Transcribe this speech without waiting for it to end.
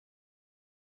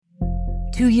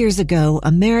2 years ago,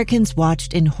 Americans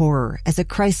watched in horror as a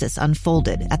crisis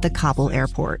unfolded at the Kabul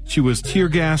airport. She was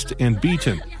tear-gassed and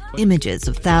beaten. Images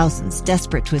of thousands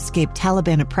desperate to escape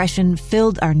Taliban oppression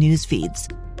filled our news feeds.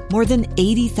 More than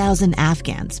 80,000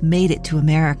 Afghans made it to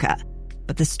America.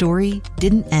 But the story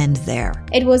didn't end there.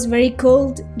 It was very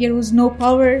cold. There was no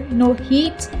power, no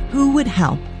heat. Who would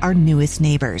help our newest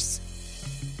neighbors?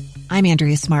 I'm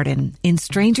Andrea Smartin. In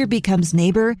Stranger Becomes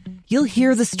Neighbor, you'll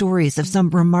hear the stories of some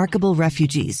remarkable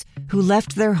refugees who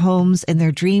left their homes and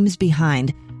their dreams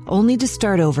behind, only to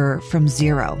start over from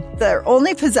zero. Their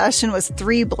only possession was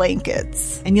 3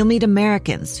 blankets. And you'll meet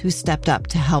Americans who stepped up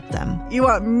to help them. You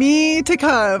want me to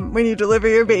come when you deliver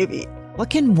your baby. What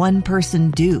can one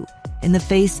person do in the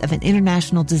face of an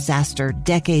international disaster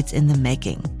decades in the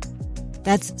making?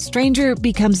 That's Stranger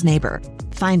Becomes Neighbor.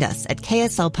 Find us at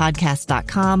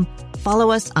kslpodcast.com.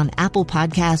 Follow us on Apple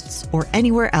Podcasts or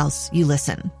anywhere else you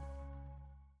listen.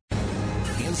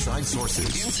 Inside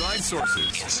Sources. Inside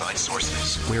Sources. Inside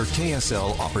Sources. Where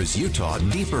KSL offers Utah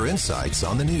deeper insights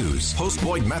on the news. Host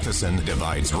Boyd Matheson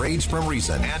divides rage from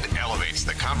reason and elevates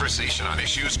the conversation on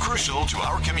issues crucial to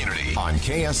our community. On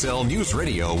KSL News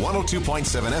Radio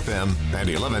 102.7 FM and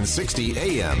 1160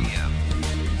 AM.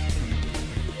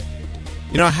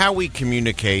 You know, how we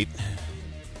communicate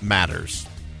matters,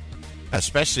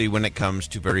 especially when it comes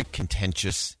to very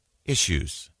contentious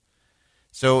issues.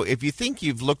 So if you think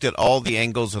you've looked at all the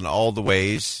angles and all the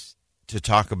ways to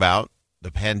talk about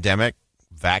the pandemic,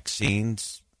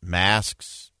 vaccines,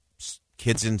 masks,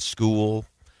 kids in school,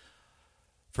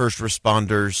 first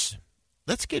responders,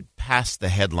 let's get past the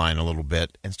headline a little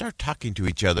bit and start talking to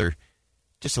each other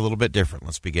just a little bit different.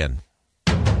 Let's begin.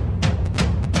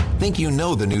 Think you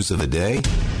know the news of the day?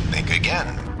 Think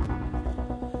again.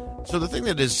 So the thing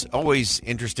that is always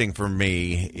interesting for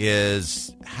me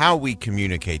is how we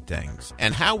communicate things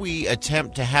and how we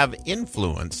attempt to have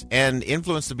influence and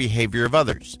influence the behavior of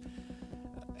others.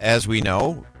 As we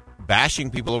know, bashing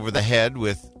people over the head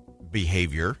with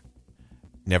behavior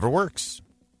never works.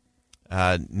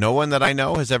 No one that I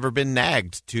know has ever been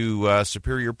nagged to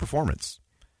superior performance.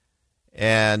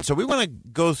 And so we want to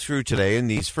go through today in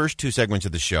these first 2 segments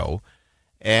of the show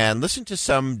and listen to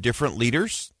some different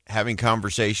leaders having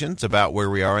conversations about where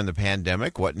we are in the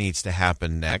pandemic, what needs to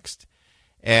happen next.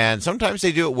 And sometimes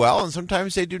they do it well, and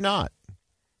sometimes they do not.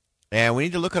 And we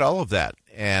need to look at all of that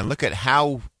and look at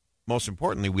how, most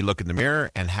importantly, we look in the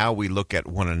mirror and how we look at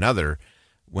one another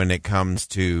when it comes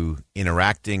to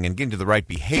interacting and getting to the right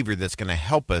behavior that's going to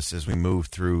help us as we move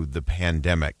through the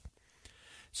pandemic.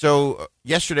 So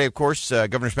yesterday, of course,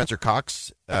 Governor Spencer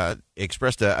Cox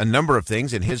expressed a number of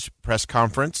things in his press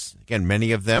conference. Again,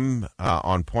 many of them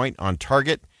on point, on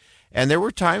target. And there were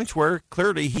times where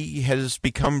clearly he has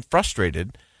become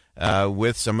frustrated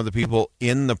with some of the people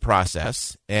in the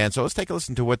process. And so let's take a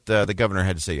listen to what the governor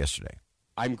had to say yesterday.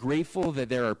 I'm grateful that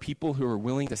there are people who are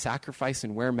willing to sacrifice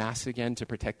and wear masks again to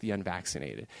protect the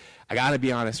unvaccinated. I got to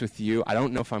be honest with you, I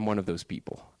don't know if I'm one of those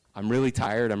people. I'm really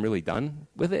tired. I'm really done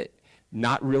with it.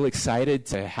 Not real excited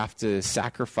to have to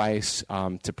sacrifice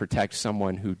to protect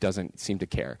someone who doesn't seem to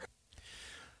care.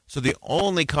 So the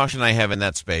only caution I have in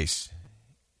that space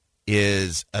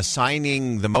is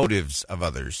assigning the motives of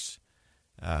others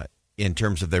in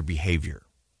terms of their behavior.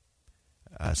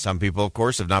 Some people, of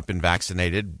course, have not been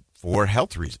vaccinated for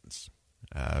health reasons.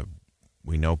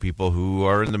 We know people who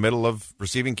are in the middle of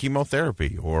receiving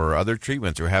chemotherapy or other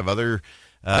treatments or have other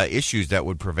issues that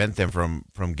would prevent them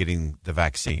from getting the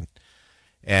vaccine.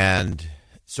 And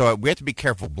so we have to be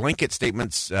careful. Blanket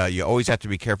statements, you always have to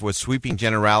be careful with sweeping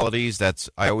generalities.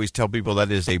 I always tell people that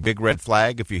is a big red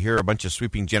flag. If you hear a bunch of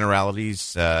sweeping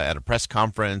generalities at a press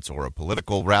conference or a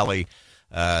political rally,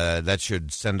 that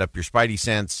should send up your spidey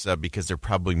sense because they're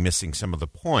probably missing some of the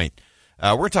point.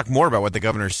 We're going to talk more about what the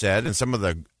governor said and some of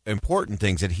the important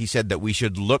things that he said that we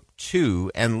should look to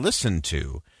and listen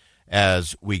to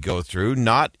as we go through,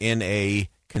 not in a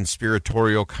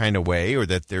conspiratorial kind of way or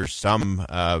that there's some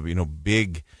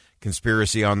big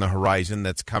conspiracy on the horizon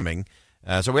that's coming.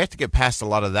 So we have to get past a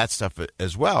lot of that stuff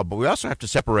as well. But we also have to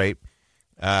separate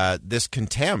this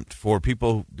contempt for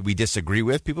people we disagree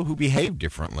with, people who behave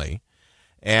differently.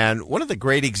 And one of the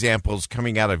great examples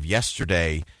coming out of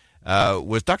yesterday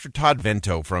was Dr. Todd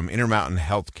Vento from Intermountain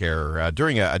Healthcare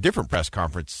during a different press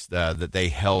conference that they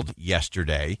held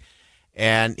yesterday.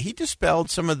 And he dispelled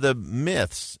some of the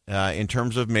myths in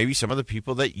terms of maybe some of the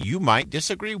people that you might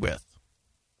disagree with.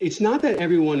 It's not that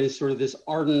everyone is sort of this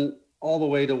ardent, all the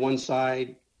way to one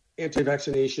side,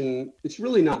 anti-vaccination. It's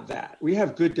really not that. We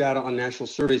have good data on national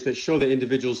surveys that show that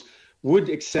individuals would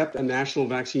accept a national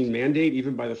vaccine mandate,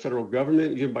 even by the federal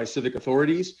government, even by civic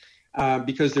authorities.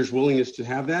 because there's willingness to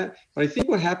have that. But I think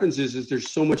what happens is there's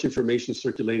so much information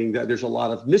circulating that there's a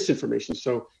lot of misinformation.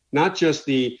 So not just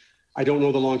I don't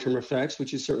know the long-term effects,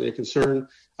 which is certainly a concern,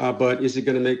 but is it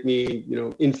going to make me,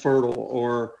 infertile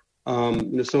or,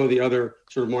 some of the other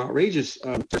sort of more outrageous,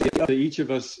 each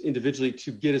of us individually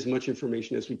to get as much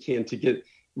information as we can to get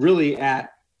really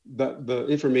at the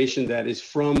information that is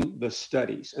from the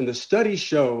studies. And the studies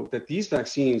show that these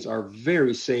vaccines are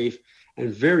very safe and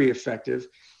very effective.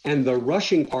 And the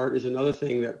rushing part is another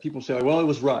thing that people say, well, it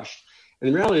was rushed. And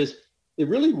the reality is it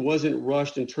really wasn't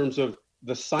rushed in terms of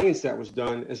the science that was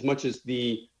done as much as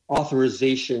the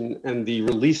authorization and the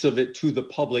release of it to the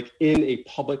public in a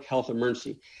public health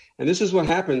emergency. And this is what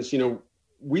happens.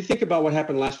 We think about what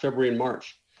happened last February and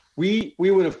March. We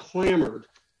would have clamored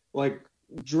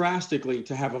drastically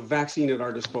to have a vaccine at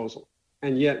our disposal,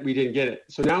 and yet we didn't get it.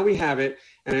 So now we have it,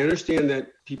 and I understand that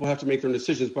people have to make their own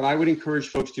decisions, but I would encourage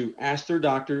folks to ask their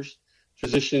doctors,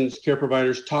 physicians, care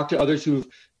providers, talk to others who've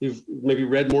maybe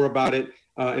read more about it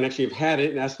and actually have had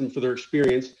it, and ask them for their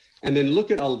experience, and then look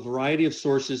at a variety of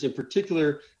sources, in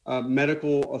particular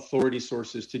medical authority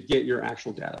sources, to get your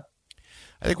actual data.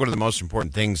 I think one of the most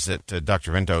important things that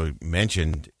Dr. Vento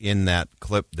mentioned in that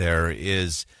clip there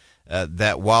is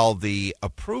that while the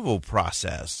approval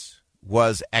process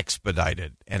was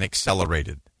expedited and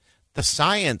accelerated, the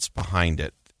science behind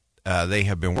it, they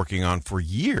have been working on for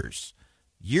years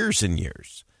and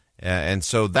years. And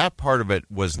so that part of it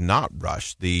was not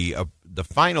rushed. The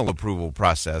final approval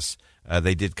process,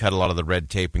 they did cut a lot of the red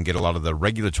tape and get a lot of the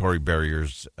regulatory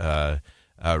barriers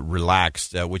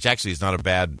relaxed, which actually is not a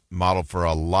bad model for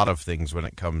a lot of things when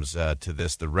it comes to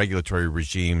this. The regulatory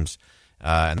regimes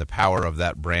and the power of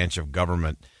that branch of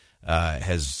government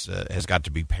has got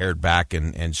to be pared back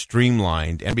and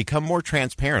streamlined and become more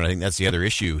transparent. I think that's the other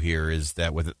issue here, is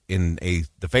that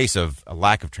the face of a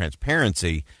lack of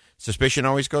transparency, suspicion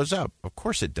always goes up. Of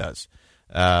course it does.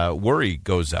 Worry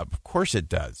goes up. Of course it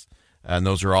does. And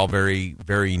those are all very,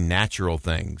 very natural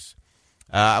things.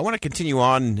 I want to continue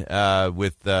on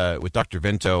with Dr.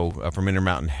 Vento from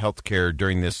Intermountain Healthcare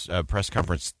during this press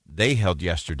conference they held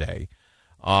yesterday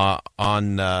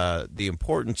on the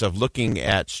importance of looking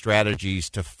at strategies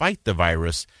to fight the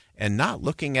virus and not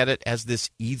looking at it as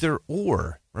this either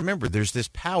or. Remember, there's this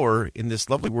power in this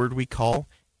lovely word we call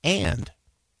and.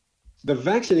 The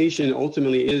vaccination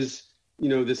ultimately is,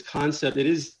 this concept. It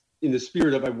is in the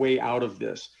spirit of a way out of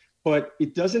this, but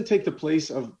it doesn't take the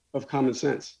place of common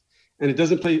sense. And it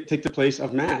doesn't take the place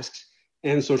of masks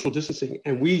and social distancing.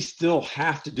 And we still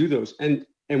have to do those. And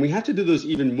we have to do those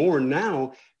even more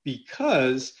now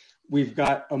because we've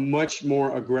got a much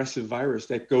more aggressive virus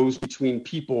that goes between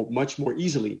people much more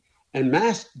easily. And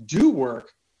masks do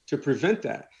work to prevent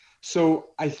that. So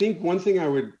I think one thing I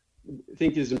would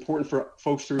think is important for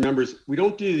folks to remember is we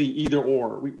don't do the either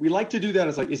or. We like to do that.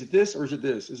 It's is it this or is it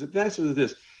this? Is it this or is it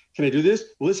this? Can I do this?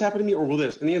 Will this happen to me or will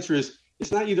this? And the answer is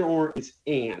it's not either or, it's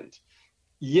and.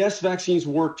 Yes, vaccines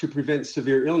work to prevent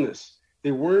severe illness.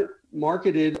 They weren't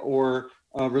marketed or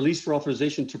released for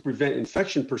authorization to prevent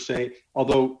infection per se,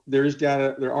 although there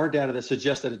are data that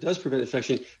suggests that it does prevent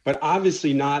infection, but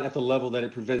obviously not at the level that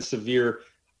it prevents severe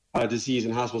disease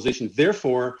and hospitalization.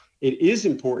 Therefore, it is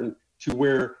important to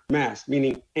wear masks,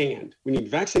 meaning and. We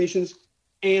need vaccinations,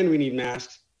 and we need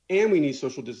masks, and we need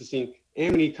social distancing,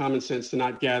 and we need common sense to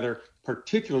not gather,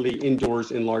 particularly indoors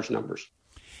in large numbers.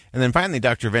 And then finally,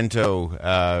 Dr.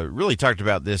 Vento really talked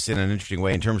about this in an interesting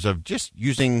way in terms of just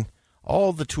using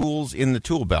all the tools in the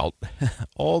tool belt,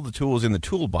 all the tools in the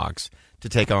toolbox to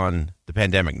take on the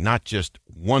pandemic, not just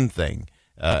one thing,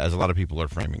 as a lot of people are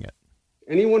framing it.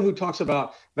 Anyone who talks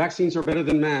about vaccines are better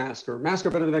than masks or masks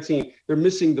are better than vaccine, they're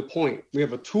missing the point. We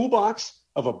have a toolbox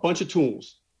of a bunch of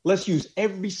tools. Let's use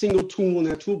every single tool in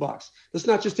that toolbox. Let's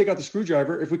not just take out the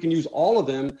screwdriver if we can use all of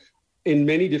them in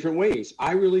many different ways.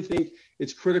 I really think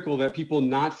it's critical that people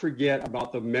not forget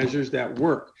about the measures that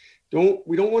work.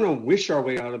 We don't want to wish our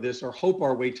way out of this or hope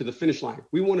our way to the finish line.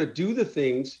 We want to do the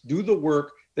things, do the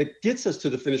work that gets us to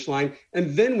the finish line,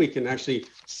 and then we can actually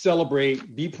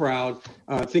celebrate, be proud,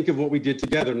 think of what we did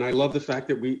together. And I love the fact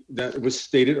that it was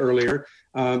stated earlier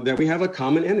that we have a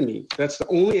common enemy. That's the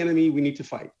only enemy we need to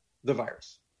fight, the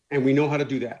virus. And we know how to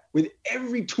do that with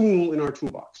every tool in our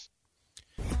toolbox.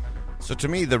 So to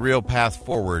me, the real path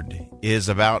forward is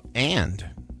about and.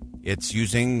 It's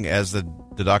using, as the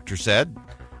doctor said,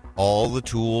 all the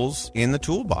tools in the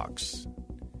toolbox.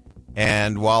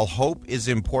 And while hope is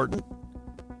important,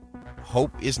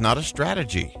 hope is not a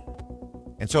strategy.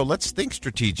 And so let's think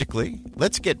strategically.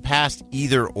 Let's get past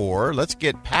either or. Let's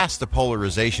get past the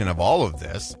polarization of all of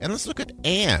this. And let's look at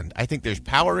and. I think there's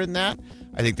power in that.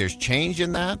 I think there's change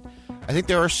in that. I I think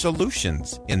there are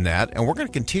solutions in that, and we're going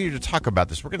to continue to talk about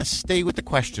this. We're going to stay with the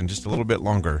question just a little bit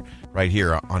longer right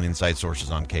here on Inside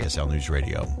Sources on KSL News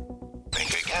Radio.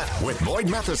 Think Again with Boyd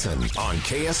Matheson on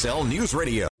KSL News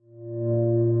Radio.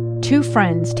 Two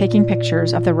friends taking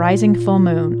pictures of the rising full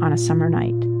moon on a summer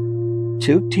night.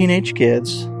 Two teenage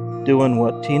kids doing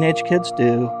what teenage kids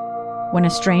do. When a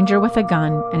stranger with a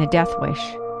gun and a death wish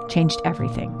changed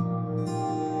everything.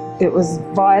 It was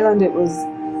violent, it was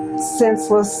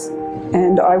senseless,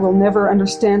 and I will never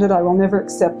understand it, I will never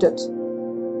accept it.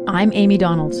 I'm Amy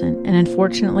Donaldson, and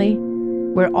unfortunately,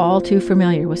 we're all too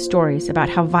familiar with stories about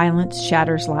how violence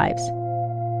shatters lives.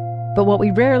 But what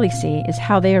we rarely see is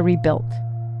how they are rebuilt.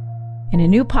 In a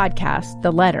new podcast,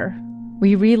 The Letter,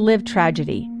 we relive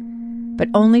tragedy, but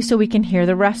only so we can hear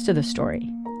the rest of the story.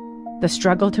 The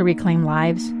struggle to reclaim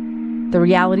lives, the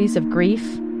realities of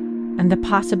grief, and the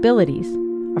possibilities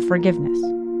of forgiveness.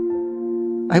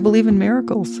 I believe in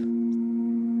miracles.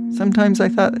 Sometimes I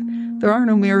thought, there are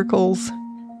no miracles.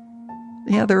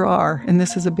 Yeah, there are, and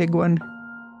this is a big one.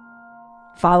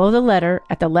 Follow The Letter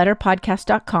at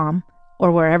theletterpodcast.com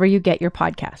or wherever you get your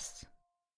podcasts.